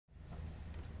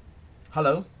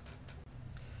Hello.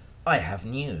 I have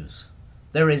news.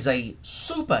 There is a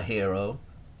superhero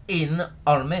in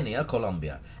Armenia,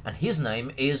 Colombia, and his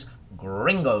name is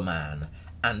GRINGOMAN,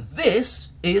 and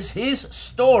this is his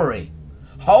story.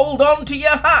 Hold on to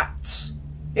your hats.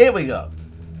 Here we go.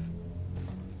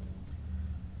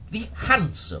 The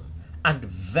handsome and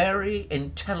very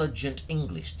intelligent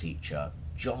English teacher,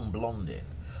 John Blondin,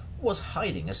 was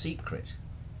hiding a secret.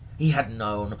 He had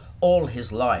known all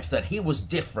his life that he was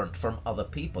different from other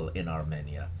people in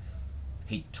Armenia.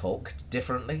 He talked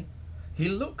differently, he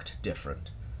looked different,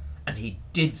 and he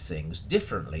did things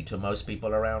differently to most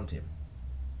people around him.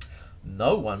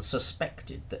 No one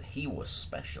suspected that he was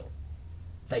special.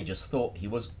 They just thought he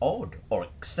was odd or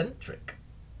eccentric.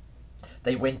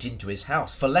 They went into his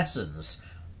house for lessons,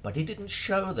 but he didn't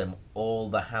show them all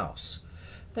the house.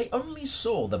 They only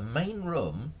saw the main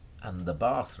room and the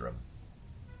bathroom.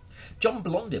 John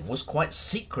Blondin was quite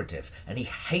secretive and he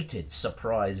hated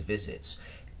surprise visits.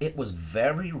 It was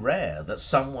very rare that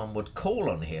someone would call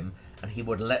on him and he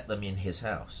would let them in his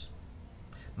house.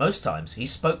 Most times he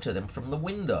spoke to them from the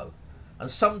window,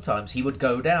 and sometimes he would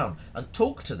go down and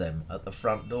talk to them at the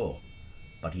front door,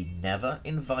 but he never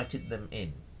invited them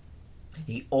in.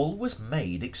 He always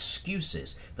made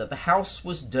excuses that the house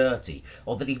was dirty,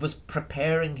 or that he was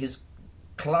preparing his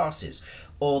classes,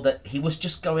 or that he was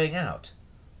just going out.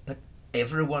 But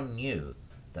everyone knew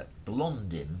that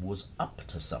Blondin was up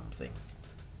to something.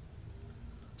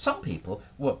 Some people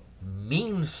were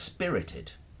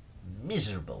mean-spirited,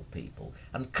 miserable people,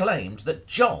 and claimed that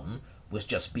John was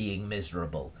just being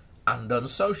miserable and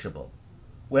unsociable,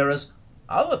 whereas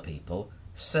other people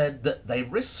said that they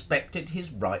respected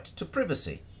his right to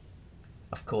privacy.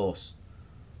 Of course,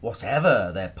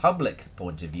 whatever their public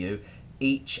point of view,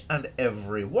 each and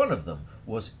every one of them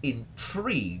was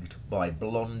intrigued by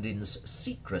Blondin's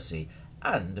secrecy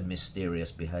and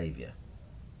mysterious behaviour.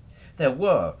 There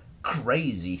were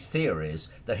crazy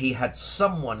theories that he had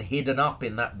someone hidden up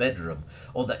in that bedroom,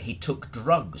 or that he took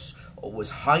drugs, or was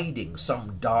hiding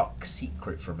some dark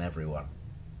secret from everyone.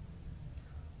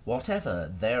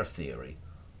 Whatever their theory,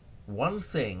 one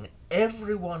thing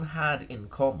everyone had in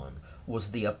common was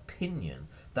the opinion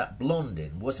that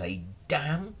Blondin was a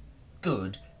damn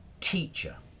good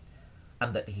teacher,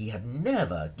 and that he had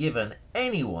never given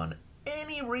anyone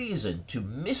any reason to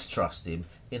mistrust him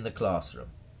in the classroom,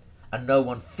 and no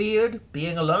one feared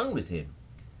being alone with him.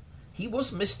 He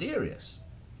was mysterious,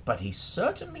 but he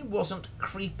certainly wasn't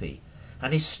creepy,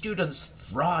 and his students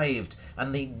thrived,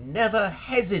 and they never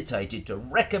hesitated to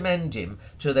recommend him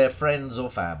to their friends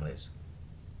or families.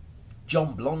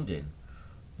 John Blondin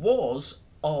was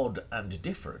odd and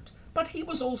different, but he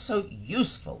was also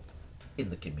useful in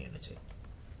the community.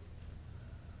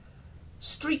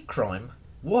 Street crime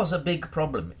was a big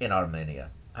problem in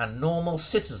Armenia, and normal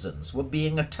citizens were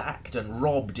being attacked and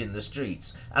robbed in the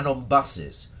streets and on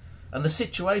buses, and the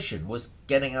situation was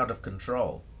getting out of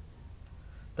control.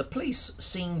 The police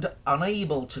seemed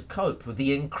unable to cope with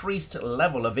the increased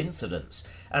level of incidents,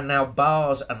 and now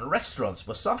bars and restaurants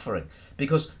were suffering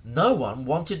because no one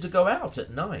wanted to go out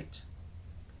at night.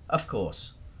 Of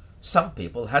course, some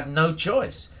people had no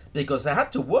choice because they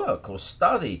had to work or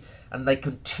study, and they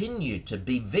continued to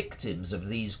be victims of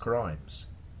these crimes.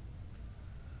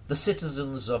 The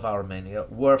citizens of Armenia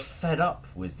were fed up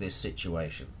with this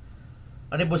situation,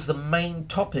 and it was the main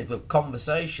topic of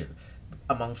conversation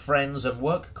among friends and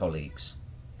work colleagues.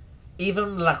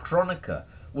 Even La Cronica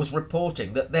was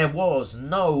reporting that there was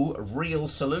no real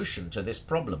solution to this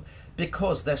problem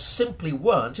because there simply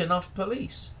weren't enough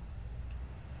police.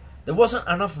 There wasn't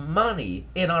enough money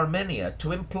in Armenia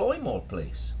to employ more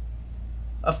police.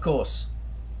 Of course,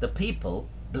 the people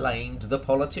blamed the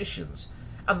politicians,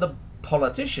 and the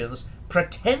politicians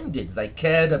pretended they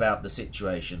cared about the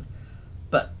situation,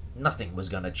 but nothing was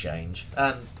going to change,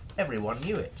 and everyone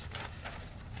knew it.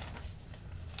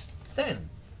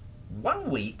 Then, one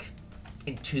week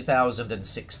in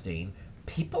 2016,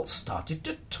 people started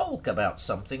to talk about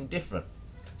something different,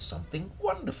 something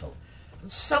wonderful,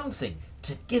 and something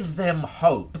to give them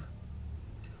hope.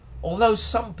 Although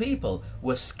some people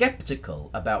were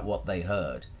skeptical about what they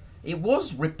heard, it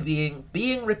was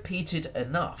being repeated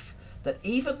enough that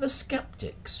even the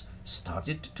skeptics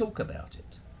started to talk about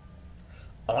it.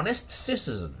 Honest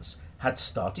citizens had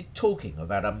started talking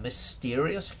about a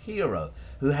mysterious hero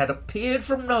who had appeared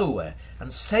from nowhere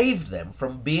and saved them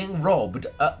from being robbed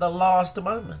at the last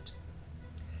moment.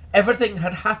 Everything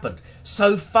had happened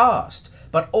so fast,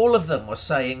 but all of them were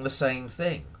saying the same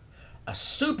thing. A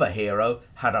superhero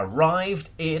had arrived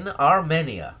in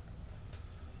Armenia.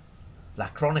 La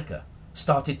Cronica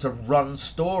started to run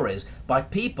stories by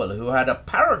people who had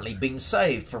apparently been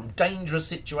saved from dangerous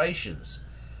situations.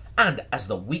 And as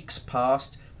the weeks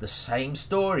passed, the same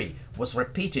story was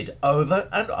repeated over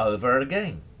and over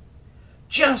again.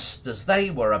 Just as they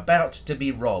were about to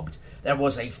be robbed, there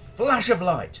was a flash of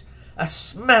light, a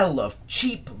smell of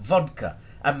cheap vodka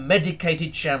and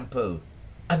medicated shampoo,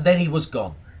 and then he was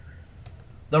gone.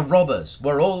 The robbers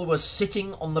were always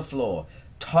sitting on the floor,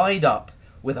 tied up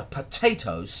with a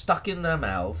potato stuck in their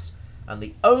mouths, and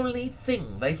the only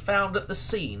thing they found at the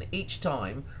scene each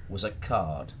time was a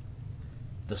card.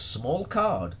 The small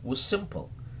card was simple: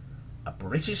 a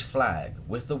British flag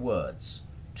with the words,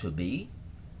 "To be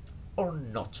or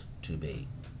not to be."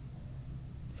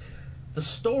 The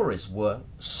stories were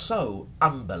so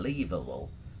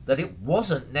unbelievable that it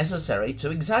wasn't necessary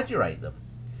to exaggerate them.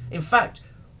 In fact,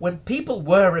 when people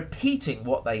were repeating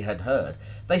what they had heard,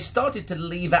 they started to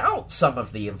leave out some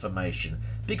of the information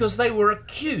because they were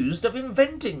accused of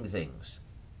inventing things.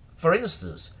 For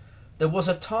instance, there was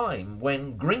a time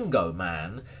when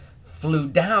GRINGOMAN flew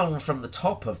down from the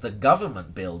top of the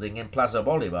government building in Plaza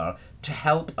Bolivar to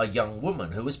help a young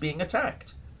woman who was being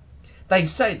attacked. They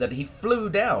say that he flew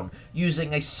down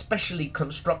using a specially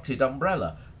constructed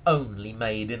umbrella only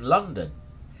made in London,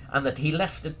 and that he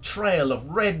left a trail of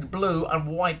red, blue and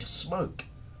white smoke.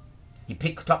 He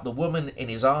picked up the woman in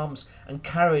his arms and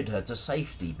carried her to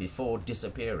safety before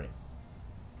disappearing.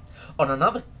 On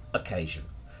another occasion,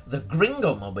 the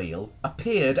Gringomobile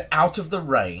appeared out of the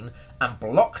rain and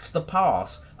blocked the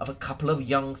path of a couple of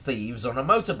young thieves on a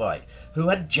motorbike who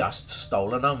had just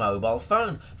stolen a mobile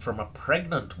phone from a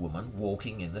pregnant woman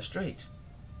walking in the street.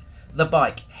 The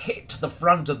bike hit the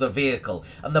front of the vehicle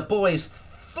and the boys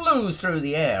flew through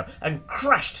the air and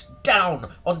crashed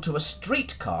down onto a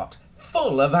street cart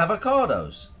full of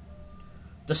avocados.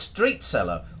 The street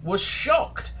seller was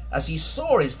shocked as he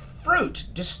saw his fruit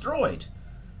destroyed.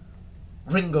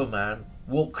 GRINGOMAN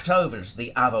walked over to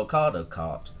the avocado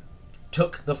cart,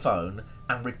 took the phone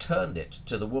and returned it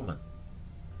to the woman.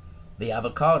 The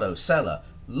avocado seller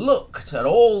looked at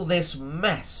all this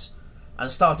mess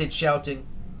and started shouting,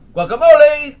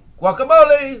 "Guacamole!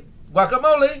 Guacamole!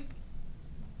 Guacamole!"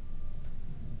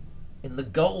 In the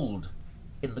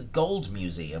gold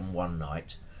museum one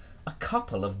night, a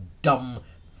couple of dumb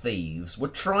thieves were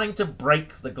trying to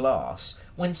break the glass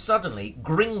when suddenly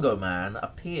GRINGOMAN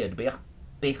appeared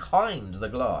behind the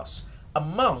glass,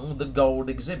 among the gold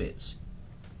exhibits.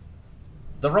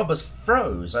 The robbers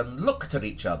froze and looked at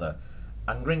each other,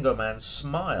 and GRINGOMAN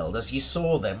smiled as he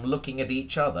saw them looking at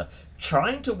each other,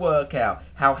 trying to work out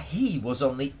how he was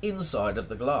on the inside of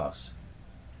the glass.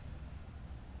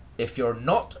 If you're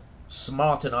not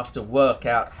smart enough to work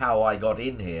out how I got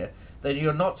in here, then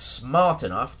you're not smart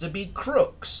enough to be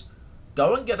crooks.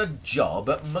 Go and get a job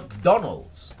at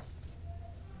McDonald's.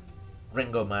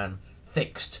 GRINGOMAN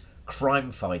fixed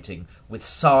crime fighting with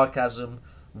sarcasm,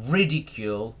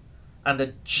 ridicule, and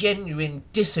a genuine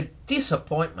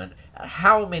disappointment at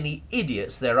how many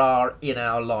idiots there are in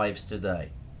our lives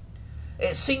today.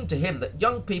 It seemed to him that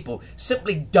young people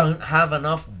simply don't have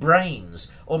enough brains,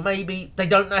 or maybe they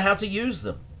don't know how to use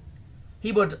them.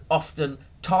 He would often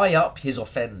tie up his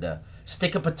offender,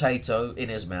 stick a potato in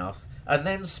his mouth, and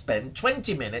then spend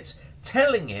 20 minutes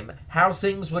telling him how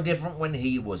things were different when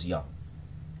he was young.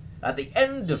 At the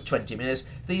end of 20 minutes,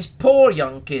 these poor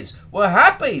young kids were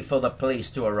happy for the police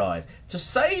to arrive to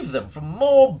save them from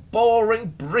more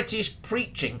boring British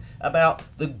preaching about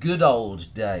the good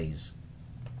old days.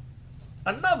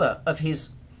 Another of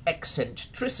his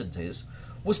eccentricities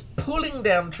was pulling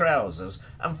down trousers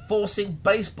and forcing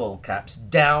baseball caps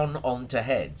down onto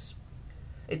heads.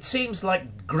 It seems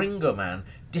like GRINGOMAN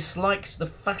disliked the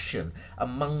fashion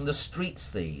among the street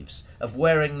thieves of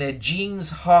wearing their jeans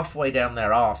halfway down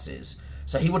their arses,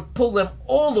 so he would pull them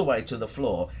all the way to the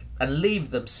floor and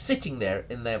leave them sitting there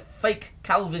in their fake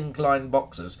Calvin Klein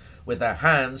boxers with their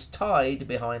hands tied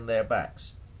behind their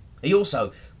backs. He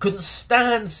also couldn't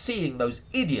stand seeing those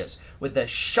idiots with their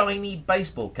shiny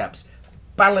baseball caps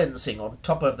balancing on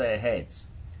top of their heads.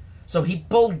 So he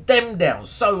pulled them down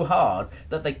so hard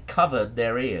that they covered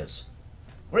their ears.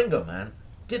 GRINGOMAN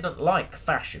didn't like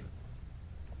fashion.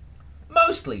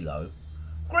 Mostly, though,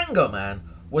 GRINGOMAN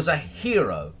was a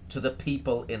hero to the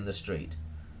people in the street.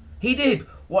 He did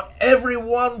what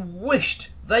everyone wished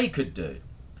they could do,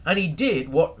 and he did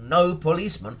what no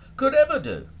policeman could ever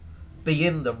do: be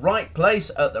in the right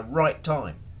place at the right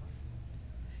time.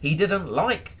 He didn't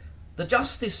like the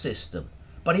justice system,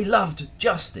 but he loved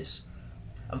justice.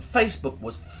 And Facebook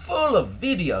was full of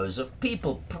videos of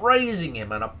people praising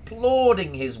him and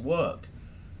applauding his work.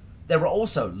 There were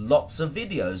also lots of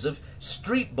videos of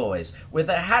street boys with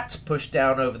their hats pushed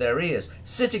down over their ears,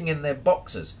 sitting in their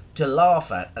boxes to laugh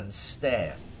at and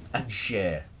stare and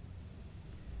share.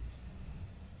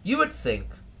 You would think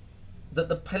that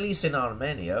the police in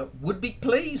Armenia would be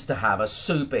pleased to have a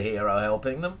superhero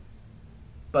helping them,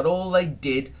 but all they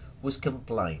did was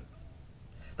complain.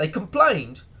 They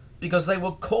complained because they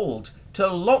were called to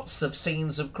lots of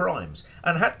scenes of crimes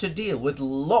and had to deal with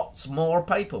lots more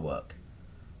paperwork.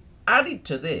 Added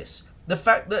to this, the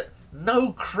fact that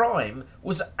no crime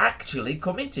was actually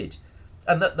committed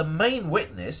and that the main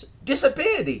witness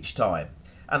disappeared each time,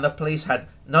 and the police had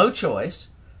no choice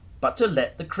but to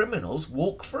let the criminals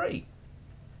walk free.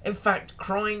 In fact,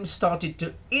 crime started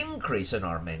to increase in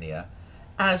Armenia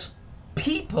as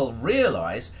people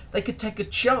realised they could take a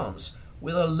chance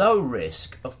with a low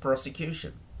risk of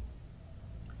prosecution.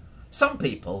 Some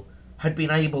people had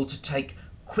been able to take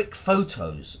quick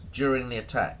photos during the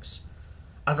attacks,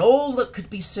 and all that could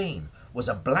be seen was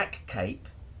a black cape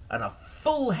and a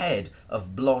full head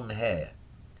of blonde hair,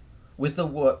 with the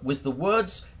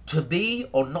words "to be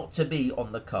or not to be"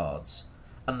 on the cards,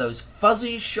 and those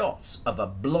fuzzy shots of a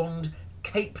blonde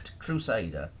caped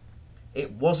crusader.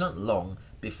 It wasn't long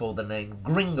before the name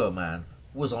Gringoman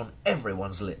was on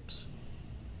everyone's lips.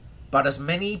 But as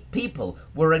many people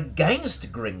were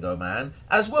against Gringoman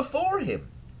as were for him.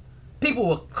 People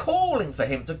were calling for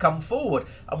him to come forward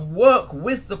and work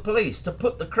with the police to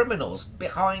put the criminals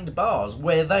behind bars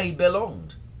where they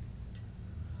belonged.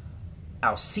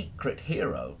 Our secret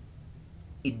hero,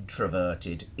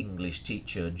 introverted English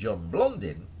teacher John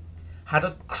Blondin, had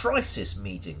a crisis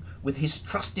meeting with his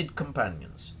trusted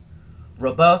companions.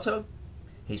 Roberto,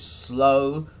 his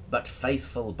slow but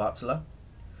faithful butler,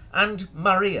 and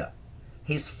Maria,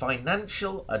 his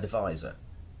financial advisor.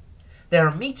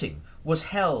 Their meeting was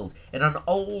held in an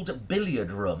old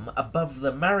billiard room above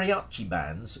the mariachi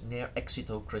bands near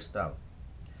Éxito Cristal.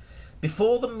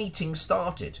 Before the meeting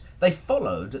started, they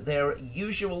followed their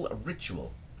usual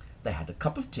ritual. They had a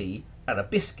cup of tea and a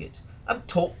biscuit and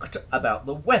talked about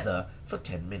the weather for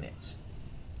 10 minutes.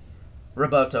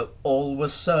 Roberto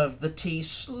always served the tea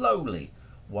slowly,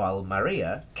 while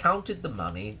Maria counted the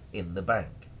money in the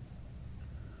bank.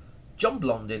 John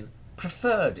Blondin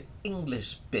preferred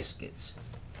English biscuits,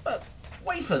 but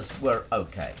wafers were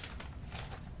okay.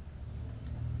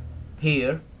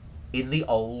 Here, in the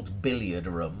old billiard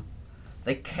room,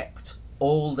 they kept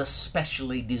all the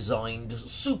specially designed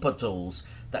super tools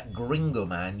that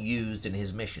Gringoman used in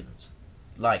his missions,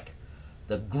 like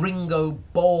the Gringo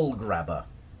ball grabber,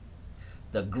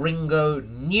 the Gringo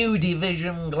new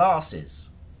division glasses,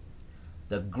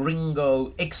 the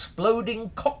Gringo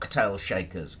exploding cocktail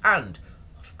shakers, and,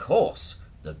 of course,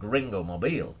 the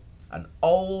Gringomobile, an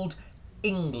old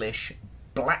English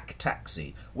black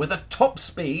taxi with a top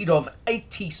speed of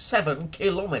 87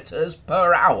 kilometers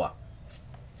per hour.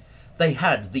 They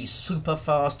had the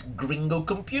super-fast Gringo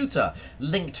computer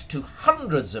linked to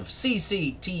hundreds of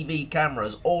CCTV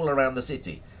cameras all around the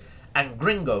city, and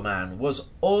Gringoman was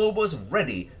always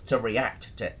ready to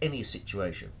react to any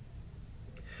situation.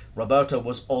 Roberto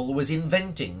was always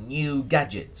inventing new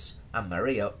gadgets, and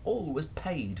Maria always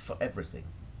paid for everything.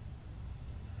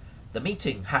 The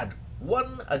meeting had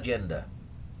one agenda: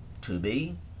 to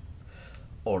be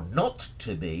or not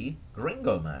to be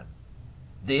Gringoman.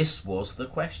 This was the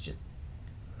question.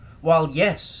 While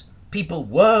yes, people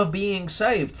were being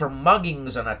saved from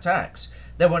muggings and attacks,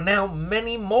 there were now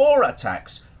many more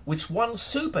attacks which one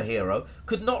superhero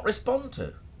could not respond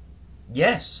to.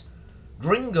 Yes,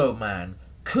 Gringoman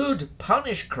could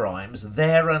punish crimes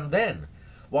there and then,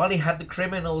 while he had the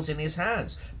criminals in his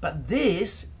hands, but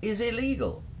this is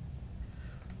illegal.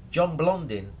 John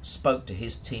Blondin spoke to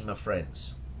his team of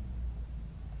friends.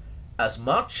 As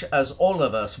much as all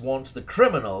of us want the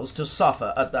criminals to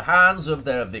suffer at the hands of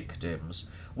their victims,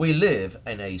 we live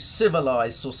in a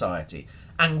civilized society,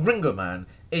 and Gringoman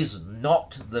is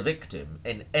not the victim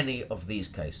in any of these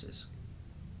cases.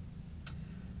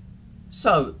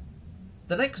 So,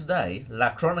 the next day,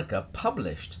 La Cronica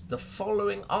published the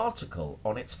following article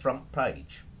on its front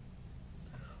page.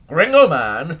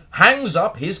 Gringoman hangs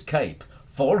up his cape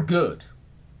for good.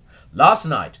 Last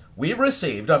night, we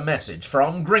received a message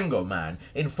from Gringoman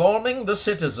informing the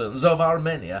citizens of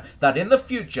Armenia that in the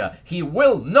future he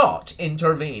will not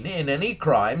intervene in any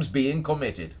crimes being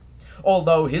committed.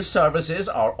 Although his services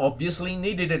are obviously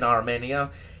needed in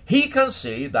Armenia, he can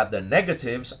see that the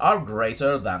negatives are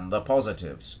greater than the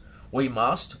positives. We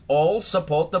must all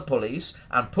support the police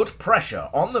and put pressure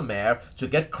on the mayor to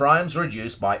get crimes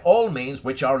reduced by all means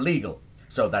which are legal,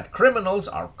 so that criminals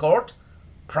are caught,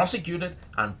 prosecuted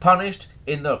and punished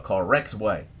in the correct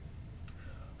way.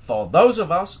 For those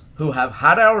of us who have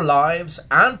had our lives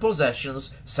and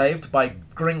possessions saved by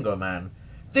Gringoman,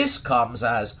 this comes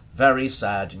as very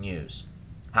sad news.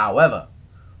 However,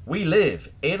 we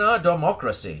live in a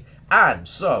democracy, and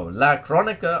so La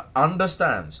Cronica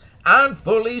understands and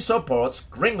fully supports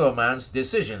Gringoman's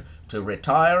decision to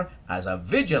retire as a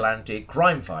vigilante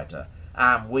crime fighter,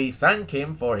 and we thank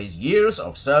him for his years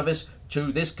of service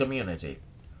to this community.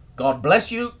 God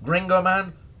bless you,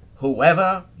 Gringoman,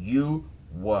 whoever you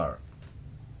were.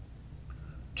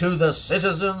 To the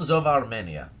citizens of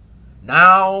Armenia,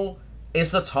 now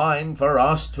is the time for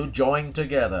us to join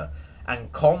together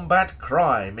and combat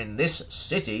crime in this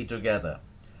city together,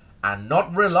 and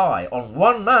not rely on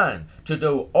one man to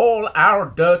do all our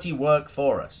dirty work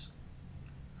for us.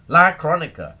 La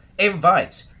Cronica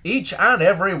invites each and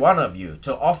every one of you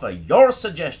to offer your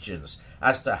suggestions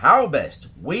as to how best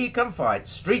we can fight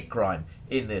street crime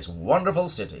in this wonderful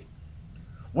city.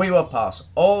 We will pass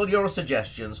all your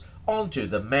suggestions on to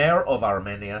the Mayor of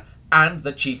Armenia and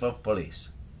the Chief of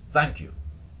Police. Thank you,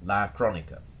 La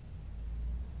Cronica.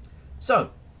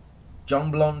 So,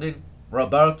 John Blondin,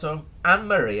 Roberto and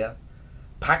Maria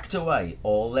packed away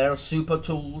all their super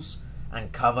tools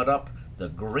and covered up the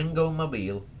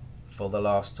Gringomobile for the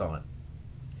last time.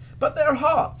 But their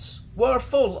hearts were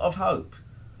full of hope.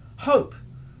 Hope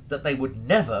that they would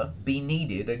never be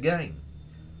needed again.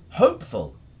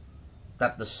 Hopeful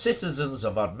that the citizens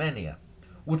of Armenia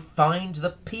would find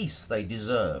the peace they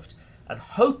deserved, and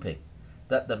hoping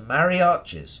that the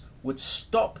mariachis would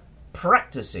stop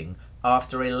practicing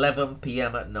after 11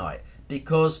 p.m. at night,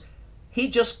 because he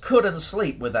just couldn't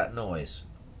sleep with that noise.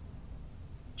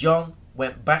 John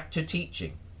went back to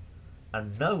teaching,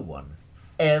 and no one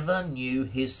ever knew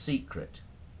his secret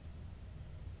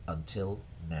until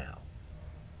now.